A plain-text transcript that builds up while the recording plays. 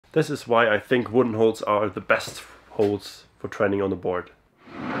This is why I think wooden holds are the best holds for training on the board.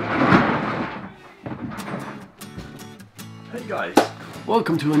 Hey guys,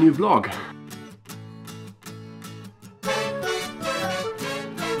 welcome to a new vlog.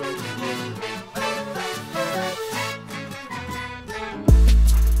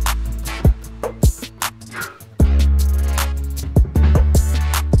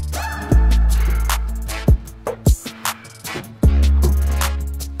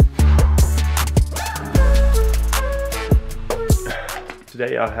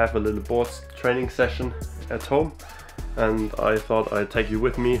 Today I have a little board training session at home, and I thought I'd take you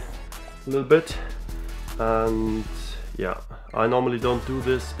with me a little bit. And yeah, I normally don't do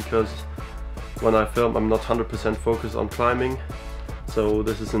this because when I film I'm not 100% focused on climbing, so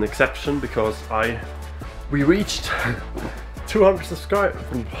this is an exception because we reached 200 subscribers.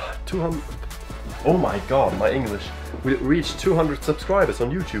 200. Oh my god, my English. We reached 200 subscribers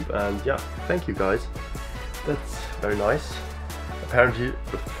on YouTube, and yeah, thank you guys. That's very nice.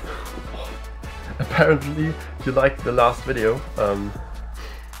 Apparently you liked the last video.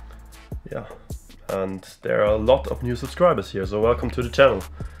 Yeah, and there are a lot of new subscribers here, so welcome to the channel.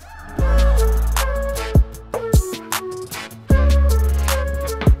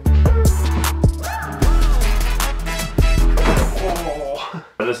 Oh.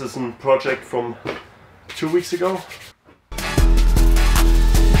 This is a project from 2 weeks ago.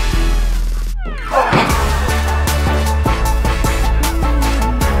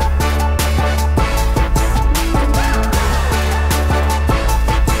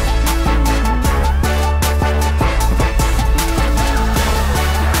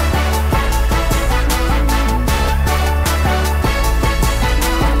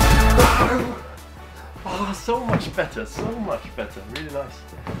 So much better, really nice.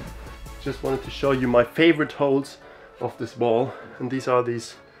 Just wanted to show you my favorite holds of this wall, and these are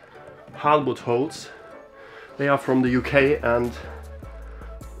these hardwood holds. They are from the UK and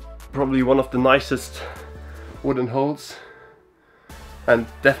probably one of the nicest wooden holds, and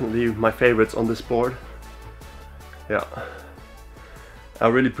definitely my favorites on this board. Yeah, I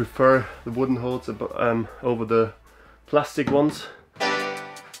really prefer the wooden holds over the plastic ones.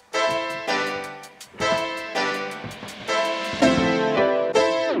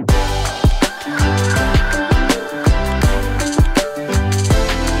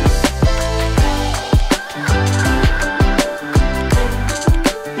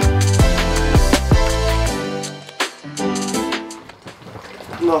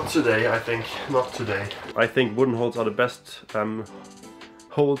 Not today, I think. Not today. I think wooden holds are the best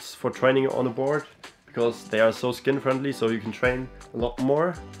holds for training on a board because they are so skin friendly, so you can train a lot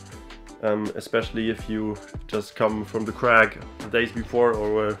more. Especially if you just come from the crag the days before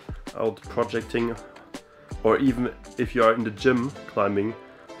or were out projecting, or even if you are in the gym climbing,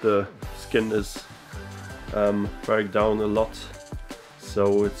 the skin is wearing down a lot.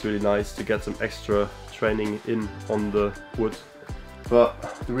 So it's really nice to get some extra training in on the wood.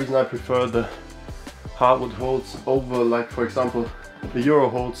 But the reason I prefer the hardwood holds over, like for example the Euro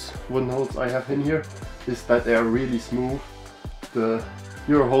holds, wooden holds I have in here, is that they are really smooth. The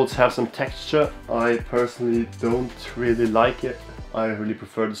Euro holds have some texture. I personally don't really like it. I really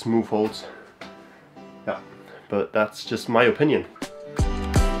prefer the smooth holds. Yeah, but that's just my opinion.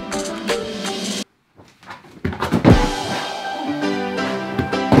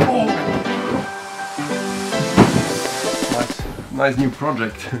 Nice new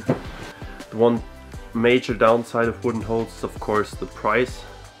project. The one major downside of wooden holds is of course the price.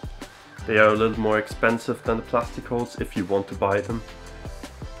 They are a little more expensive than the plastic holds if you want to buy them.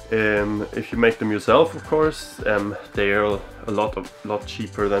 If you make them yourself, of course, they are a lot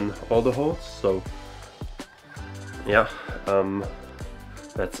cheaper than all the holds. So yeah,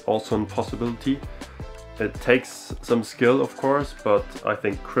 that's also a possibility. It takes some skill, of course, but I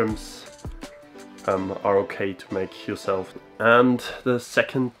think crimps are okay to make yourself. And the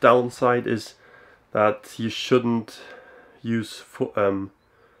second downside is that you shouldn't use the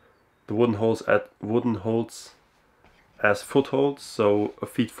wooden holds as footholds. So a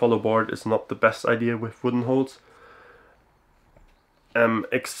feet follow board is not the best idea with wooden holds,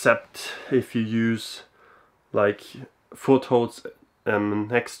 except if you use like footholds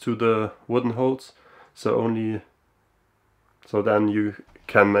next to the wooden holds. So then you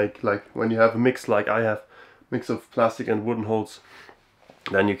can make, like when you have a mix like I have, mix of plastic and wooden holds,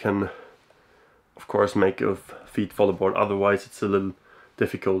 then you can of course make a feet follow board. Otherwise it's a little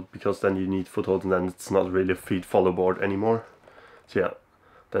difficult because then you need footholds and then it's not really a feet follow board anymore. So yeah,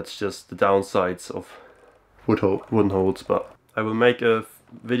 that's just the downsides of wooden holds. But I will make a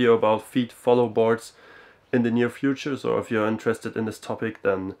video about feet follow boards in the near future. So if you're interested in this topic,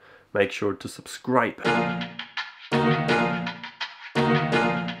 then make sure to subscribe.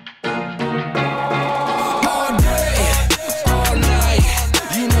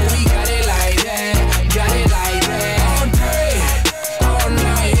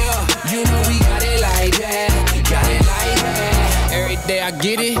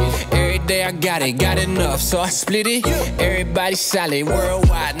 Get it, every day I got it, got enough, so I split it. Everybody solid,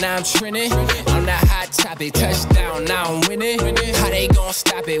 worldwide, now I'm trending. On that hot topic, touchdown, now I'm winning. How they gon'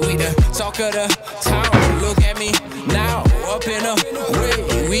 stop it? We the talk of the town. Look at me now, up in a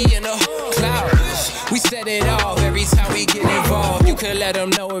way, we in the clouds. We set it off every time we get involved. You could let them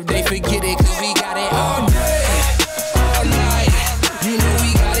know if they forget it, cause we got it all day, all night. You know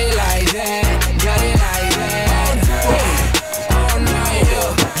we got it like that, got it like that.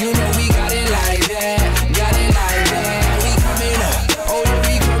 You know we got it like that, got it like that. We coming up, oh yeah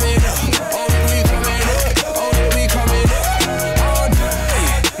we coming up, oh yeah we coming up, oh yeah we coming up. All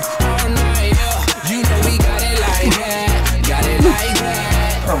day, all night, you know we got it like that, got it like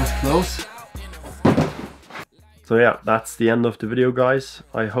that. That was close. So yeah, that's the end of the video, guys.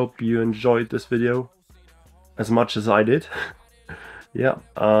 I hope you enjoyed this video as much as I did. Yeah,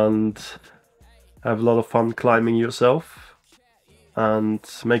 and have a lot of fun climbing yourself. And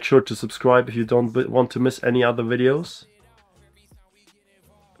make sure to subscribe if you don't want to miss any other videos.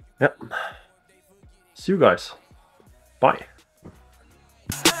 Yep. See you guys. Bye.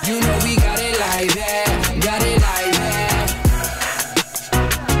 You know we got it like that.